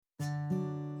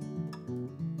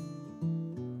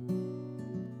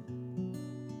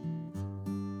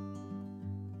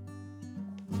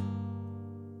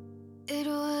It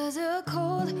was a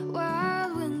cold,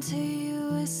 wild winter.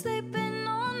 You were sleeping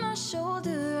on my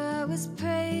shoulder. I was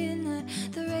praying that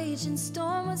the raging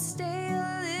storm would stay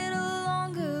a little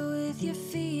longer. With your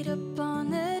feet up on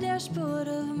the dashboard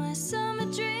of my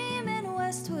summer dream in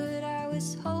Westwood, I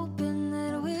was hoping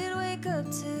that we'd wake up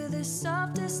to the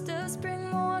softest of spring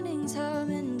mornings,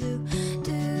 humming do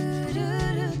do do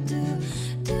do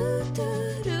do do do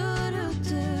do do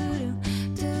do.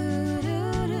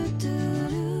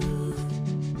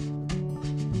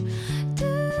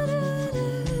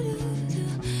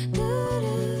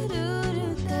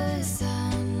 The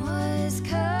sun was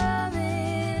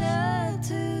coming up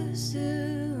too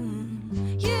soon.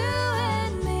 You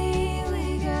and me,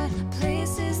 we got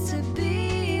places to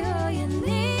be. All you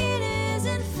need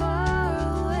isn't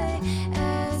far away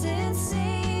as it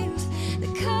seems. The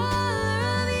color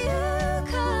of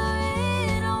you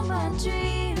coloring all my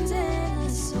dreams, and the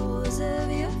soles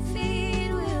of your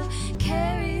feet will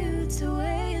carry you to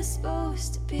where you're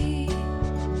supposed to be.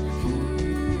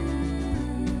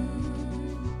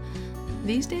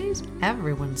 These days,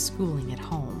 everyone's schooling at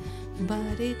home,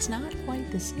 but it's not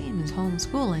quite the same as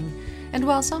homeschooling. And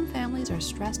while some families are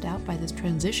stressed out by this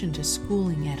transition to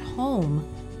schooling at home,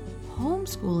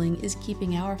 homeschooling is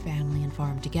keeping our family and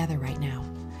farm together right now.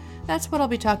 That's what I'll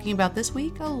be talking about this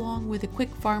week, along with a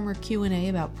quick farmer Q&A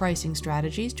about pricing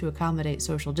strategies to accommodate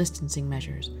social distancing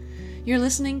measures. You're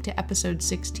listening to episode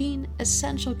 16,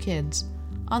 Essential Kids,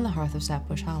 on the Hearth of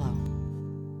Sapbush Hollow.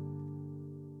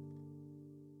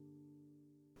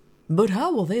 But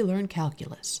how will they learn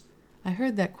calculus? I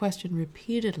heard that question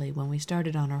repeatedly when we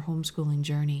started on our homeschooling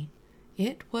journey.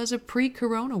 It was a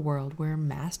pre-corona world where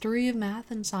mastery of math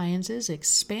and sciences,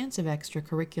 expansive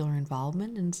extracurricular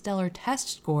involvement, and stellar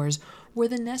test scores were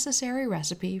the necessary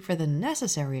recipe for the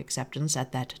necessary acceptance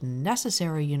at that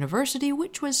necessary university,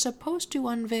 which was supposed to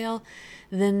unveil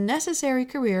the necessary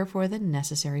career for the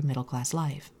necessary middle-class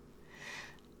life.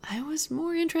 I was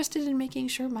more interested in making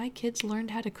sure my kids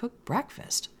learned how to cook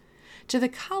breakfast. To the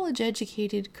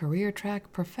college-educated,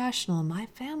 career-track professional, my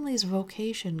family's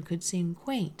vocation could seem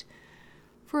quaint.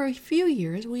 For a few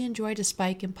years, we enjoyed a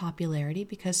spike in popularity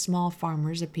because small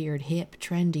farmers appeared hip,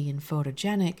 trendy, and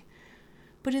photogenic.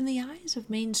 But in the eyes of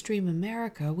mainstream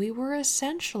America, we were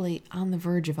essentially on the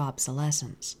verge of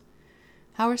obsolescence.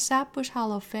 Our Sapbush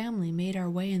Hollow family made our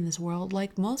way in this world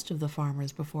like most of the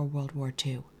farmers before World War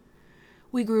II.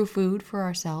 We grew food for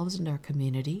ourselves and our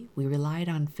community, we relied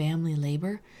on family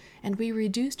labor, and we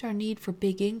reduced our need for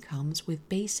big incomes with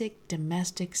basic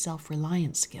domestic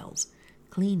self-reliance skills: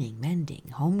 cleaning,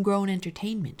 mending, homegrown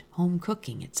entertainment, home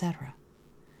cooking, etc.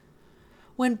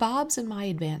 When Bob's and my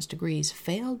advanced degrees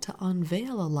failed to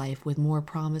unveil a life with more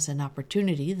promise and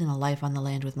opportunity than a life on the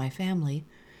land with my family,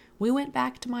 we went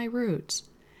back to my roots.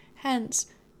 Hence,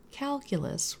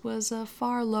 calculus was a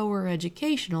far lower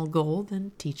educational goal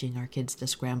than teaching our kids to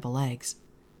scramble eggs.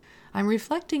 I'm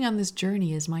reflecting on this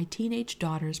journey as my teenage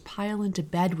daughters pile into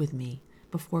bed with me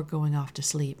before going off to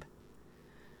sleep.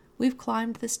 We've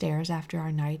climbed the stairs after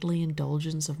our nightly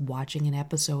indulgence of watching an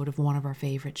episode of one of our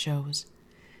favorite shows.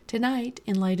 Tonight,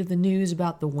 in light of the news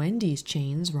about the Wendy's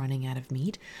chains running out of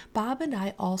meat, Bob and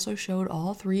I also showed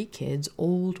all three kids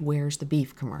old Where's the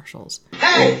Beef commercials.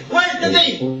 Hey, where's the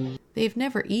beef? They've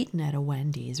never eaten at a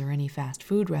Wendy's or any fast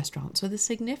food restaurant, so the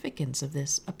significance of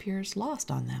this appears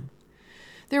lost on them.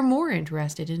 They're more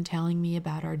interested in telling me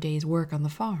about our day's work on the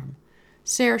farm.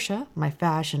 Saoirse, my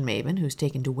fashion maven who's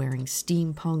taken to wearing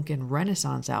steampunk and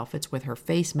Renaissance outfits with her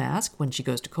face mask when she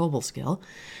goes to Cobleskill,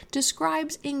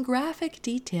 describes in graphic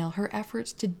detail her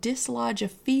efforts to dislodge a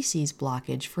feces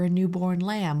blockage for a newborn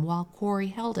lamb while Corey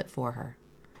held it for her.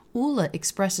 Ula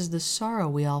expresses the sorrow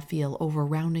we all feel over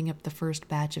rounding up the first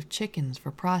batch of chickens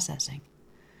for processing.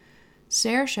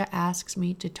 Saoirse asks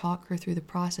me to talk her through the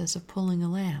process of pulling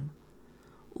a lamb.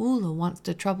 Ula wants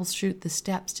to troubleshoot the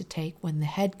steps to take when the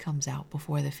head comes out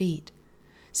before the feet.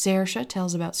 Saoirse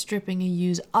tells about stripping a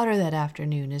ewe's udder that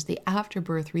afternoon as the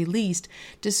afterbirth released,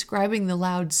 describing the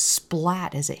loud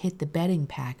splat as it hit the bedding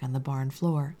pack on the barn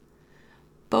floor.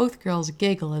 Both girls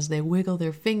giggle as they wiggle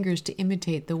their fingers to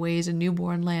imitate the ways a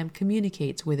newborn lamb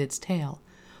communicates with its tail.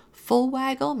 Full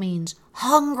waggle means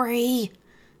hungry.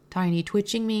 Tiny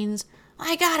twitching means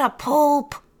I gotta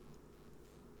poop.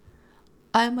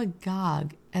 I'm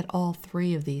agog at all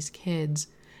three of these kids,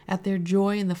 at their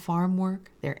joy in the farm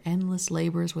work, their endless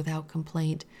labors without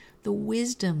complaint, the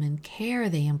wisdom and care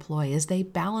they employ as they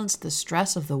balance the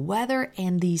stress of the weather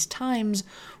and these times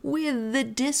with the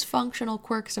dysfunctional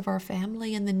quirks of our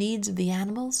family and the needs of the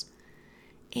animals,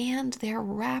 and their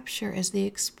rapture as they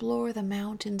explore the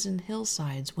mountains and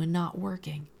hillsides when not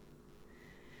working.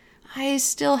 I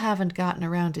still haven't gotten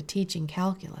around to teaching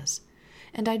calculus,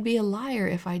 and I'd be a liar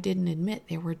if I didn't admit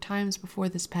there were times before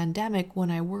this pandemic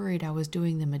when I worried I was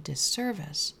doing them a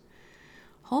disservice.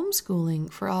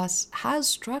 Homeschooling for us has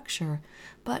structure,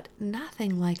 but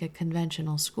nothing like a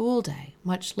conventional school day,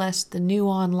 much less the new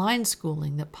online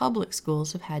schooling that public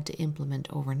schools have had to implement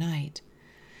overnight.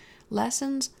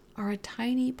 Lessons are a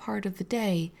tiny part of the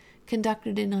day,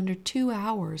 conducted in under 2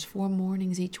 hours 4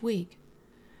 mornings each week.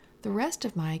 The rest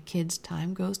of my kids'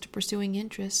 time goes to pursuing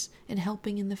interests and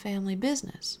helping in the family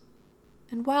business.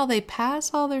 And while they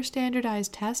pass all their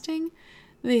standardized testing,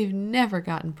 they've never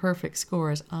gotten perfect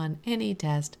scores on any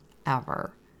test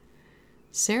ever.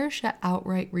 Saoirse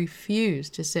outright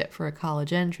refused to sit for a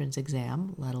college entrance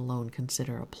exam, let alone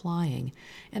consider applying,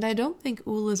 and I don't think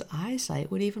Ula's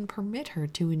eyesight would even permit her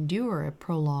to endure a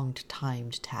prolonged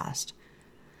timed test.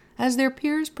 As their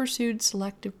peers pursued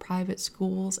selective private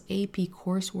schools, AP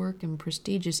coursework, and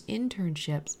prestigious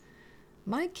internships,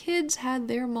 my kids had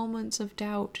their moments of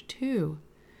doubt too.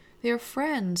 Their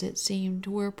friends, it seemed,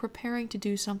 were preparing to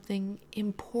do something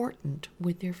important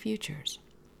with their futures.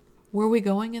 Were we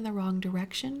going in the wrong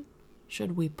direction?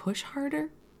 Should we push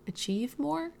harder? Achieve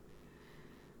more?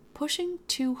 Pushing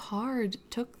too hard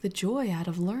took the joy out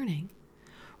of learning.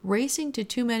 Racing to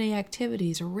too many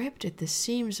activities ripped at the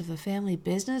seams of the family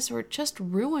business or just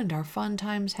ruined our fun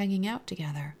times hanging out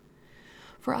together.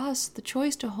 For us, the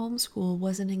choice to homeschool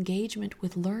was an engagement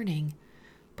with learning,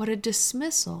 but a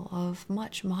dismissal of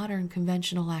much modern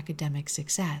conventional academic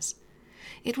success.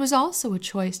 It was also a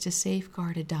choice to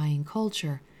safeguard a dying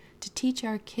culture, to teach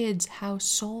our kids how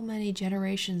so many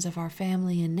generations of our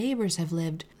family and neighbors have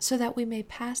lived so that we may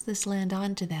pass this land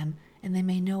on to them and they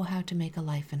may know how to make a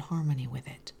life in harmony with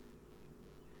it.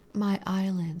 My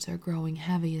eyelids are growing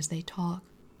heavy as they talk.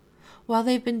 While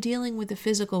they've been dealing with the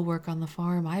physical work on the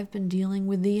farm, I've been dealing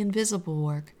with the invisible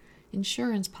work,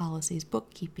 insurance policies,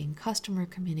 bookkeeping, customer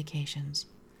communications.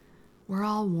 We're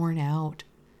all worn out.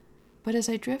 But as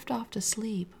I drift off to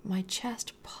sleep, my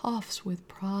chest puffs with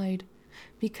pride.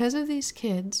 Because of these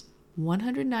kids,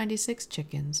 196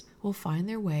 chickens will find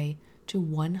their way to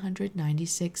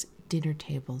 196 dinner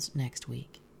tables next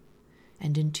week.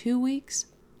 And in 2 weeks,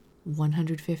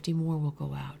 150 more will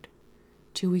go out.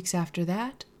 2 weeks after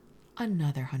that,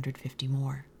 another 150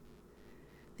 more.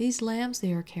 These lambs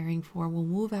they are caring for will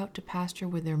move out to pasture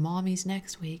with their mommies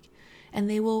next week, and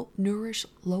they will nourish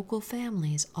local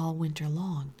families all winter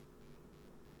long.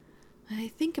 I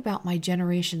think about my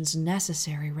generation's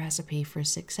necessary recipe for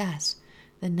success,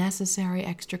 the necessary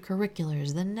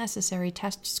extracurriculars, the necessary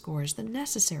test scores, the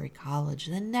necessary college,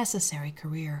 the necessary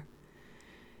career.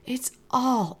 It's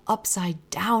all upside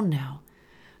down now.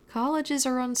 Colleges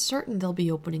are uncertain they'll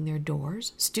be opening their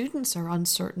doors. Students are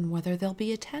uncertain whether they'll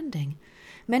be attending.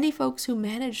 Many folks who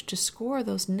managed to score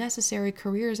those necessary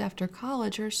careers after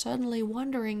college are suddenly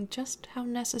wondering just how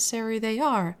necessary they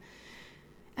are.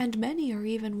 And many are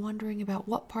even wondering about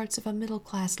what parts of a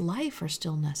middle-class life are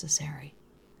still necessary.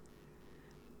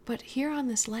 But here on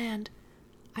this land,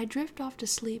 I drift off to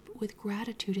sleep with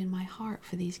gratitude in my heart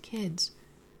for these kids.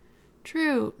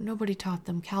 True, nobody taught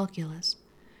them calculus,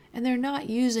 and they're not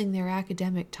using their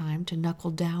academic time to knuckle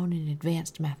down in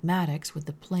advanced mathematics with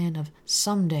the plan of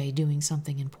someday doing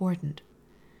something important.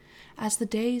 As the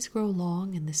days grow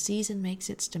long and the season makes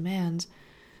its demands,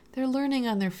 they're learning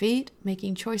on their feet,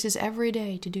 making choices every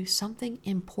day to do something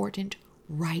important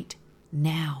right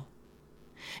now.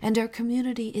 And our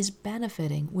community is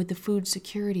benefiting with the food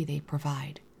security they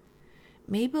provide.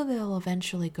 Maybe they'll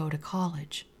eventually go to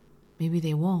college. Maybe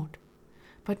they won't.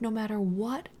 But no matter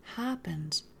what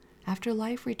happens, after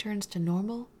life returns to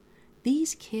normal,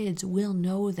 these kids will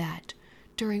know that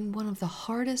during one of the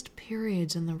hardest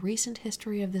periods in the recent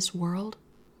history of this world,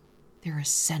 they're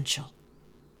essential.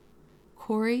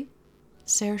 Corey,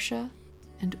 Saoirse,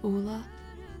 and Ula,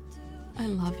 I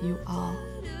love you all.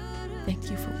 Thank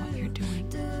you for what you're doing.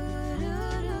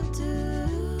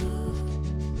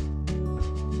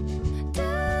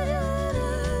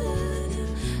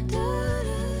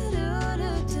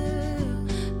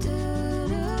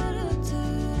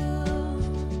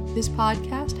 This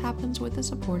podcast happens with the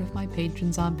support of my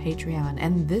patrons on Patreon,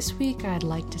 and this week I'd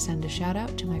like to send a shout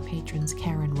out to my patrons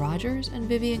Karen Rogers and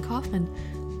Vivian Kaufman.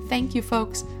 Thank you,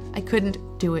 folks. I couldn't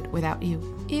do it without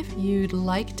you. If you'd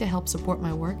like to help support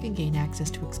my work and gain access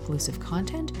to exclusive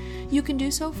content, you can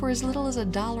do so for as little as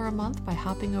 $1 a month by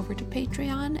hopping over to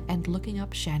Patreon and looking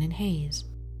up Shannon Hayes.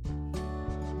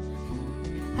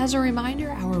 As a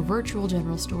reminder, our virtual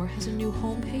general store has a new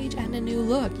homepage and a new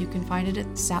look. You can find it at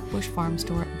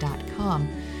sapbushfarmstore.com.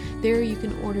 There you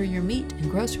can order your meat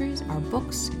and groceries, our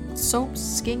books, soaps,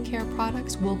 skincare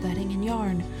products, wool bedding, and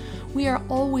yarn. We are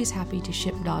always happy to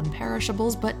ship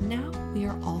non-perishables, but now we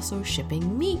are also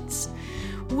shipping meats.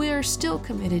 We're still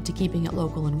committed to keeping it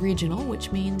local and regional,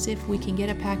 which means if we can get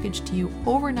a package to you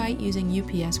overnight using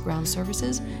UPS ground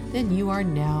services, then you are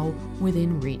now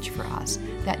within reach for us.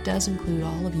 That does include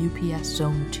all of UPS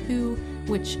Zone 2,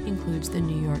 which includes the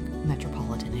New York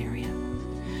metropolitan area.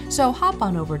 So hop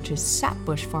on over to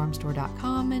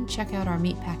sapbushfarmstore.com and check out our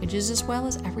meat packages as well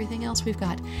as everything else we've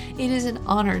got. It is an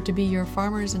honor to be your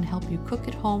farmers and help you cook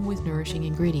at home with nourishing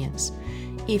ingredients.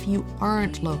 If you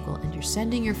aren't local and you're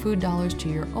sending your food dollars to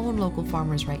your own local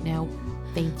farmers right now,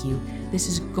 thank you. This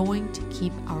is going to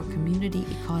keep our community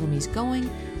economies going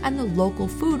and the local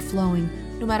food flowing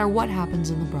no matter what happens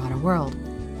in the broader world.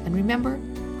 And remember,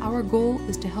 our goal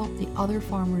is to help the other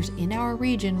farmers in our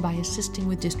region by assisting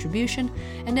with distribution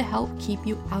and to help keep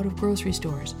you out of grocery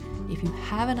stores. If you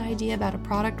have an idea about a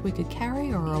product we could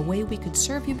carry or a way we could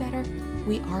serve you better,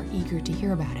 we are eager to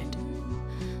hear about it.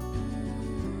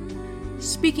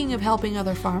 Speaking of helping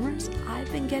other farmers,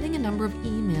 I've been getting a number of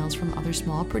emails from other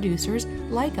small producers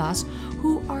like us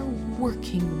who are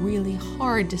working really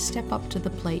hard to step up to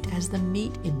the plate as the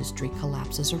meat industry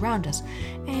collapses around us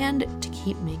and to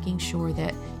keep making sure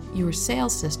that your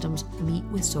sales systems meet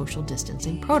with social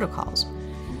distancing protocols.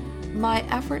 My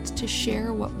efforts to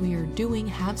share what we are doing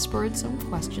have spurred some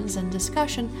questions and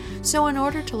discussion, so in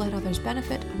order to let others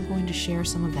benefit, I'm going to share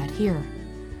some of that here.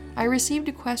 I received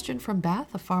a question from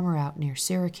Beth, a farmer out near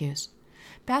Syracuse.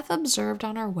 Beth observed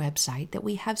on our website that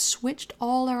we have switched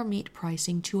all our meat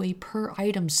pricing to a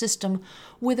per-item system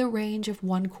with a range of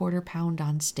 1/4 pound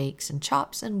on steaks and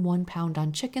chops and 1 pound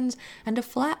on chickens and a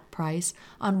flat price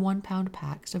on 1 pound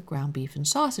packs of ground beef and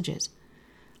sausages.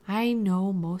 I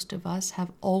know most of us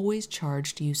have always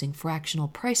charged using fractional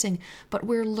pricing, but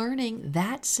we're learning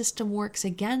that system works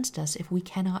against us if we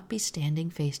cannot be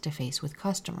standing face-to-face with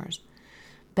customers.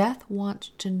 Beth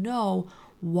wants to know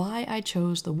why I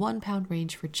chose the 1 pound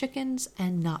range for chickens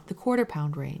and not the 1/4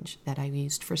 pound range that I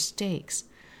used for steaks.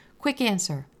 Quick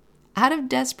answer. Out of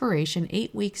desperation,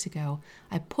 8 weeks ago,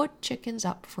 I put chickens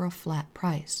up for a flat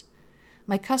price.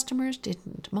 My customers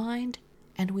didn't mind,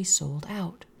 and we sold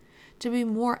out. To be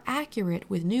more accurate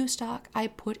with new stock, I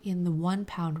put in the 1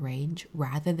 pound range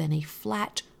rather than a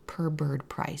flat per bird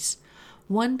price.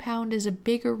 1 pound is a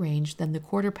bigger range than the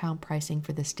 1/4 pound pricing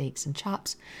for the steaks and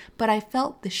chops, but I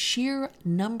felt the sheer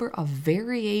number of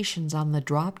variations on the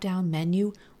drop-down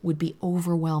menu would be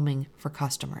overwhelming for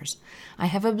customers. I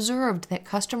have observed that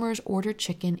customers order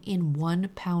chicken in 1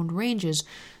 pound ranges,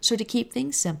 so to keep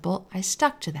things simple, I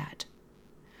stuck to that.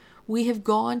 We have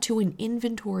gone to an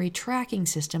inventory tracking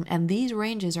system, and these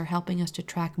ranges are helping us to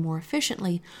track more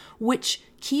efficiently, which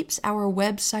keeps our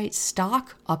website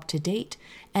stock up to date,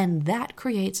 and that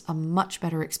creates a much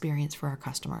better experience for our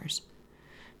customers.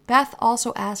 Beth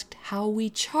also asked how we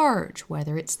charge,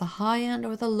 whether it's the high end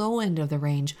or the low end of the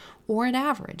range, or an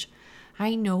average.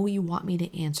 I know you want me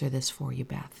to answer this for you,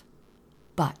 Beth,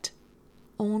 but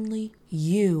only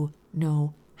you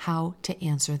know how to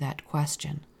answer that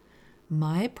question.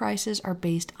 My prices are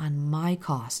based on my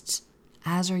costs,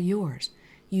 as are yours.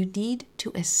 You need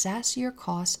to assess your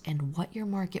costs and what your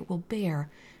market will bear,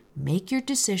 make your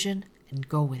decision, and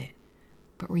go with it.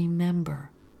 But remember,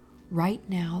 right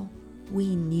now,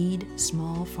 we need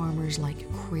small farmers like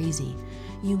crazy.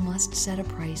 You must set a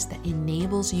price that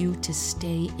enables you to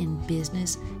stay in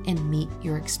business and meet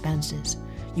your expenses.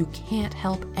 You can't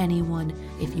help anyone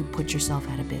if you put yourself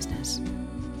out of business.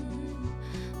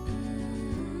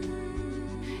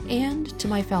 And to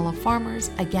my fellow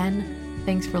farmers, again,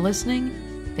 thanks for listening.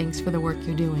 Thanks for the work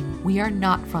you're doing. We are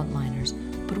not frontliners,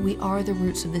 but we are the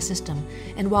roots of the system.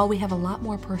 And while we have a lot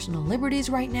more personal liberties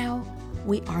right now,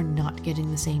 we are not getting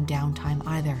the same downtime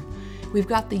either. We've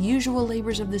got the usual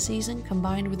labors of the season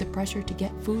combined with the pressure to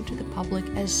get food to the public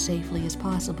as safely as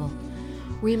possible.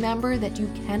 Remember that you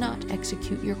cannot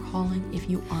execute your calling if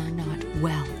you are not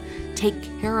well.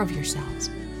 Take care of yourselves.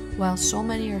 While so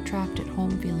many are trapped at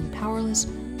home feeling powerless,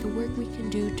 the work we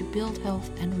can do to build health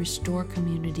and restore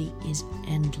community is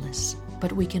endless.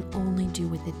 But we can only do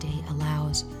what the day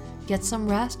allows. Get some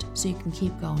rest so you can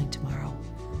keep going tomorrow.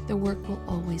 The work will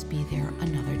always be there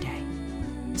another day.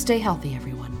 Stay healthy,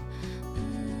 everyone.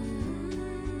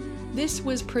 This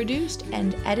was produced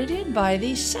and edited by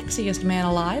the sexiest man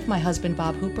alive, my husband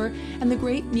Bob Hooper, and the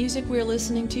great music we're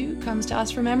listening to comes to us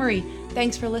from memory.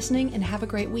 Thanks for listening and have a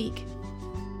great week.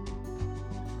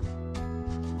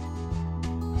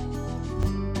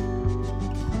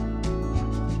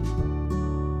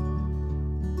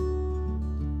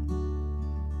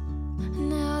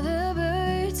 Now the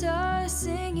birds are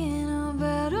singing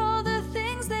about all the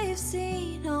things they've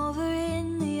seen over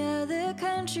in the other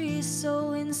countries,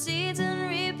 sowing seeds and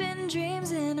reaping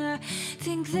dreams, and I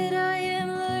think that I am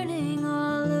learning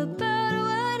all about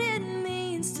what it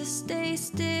means to stay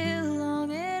still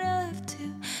long enough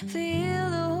to feel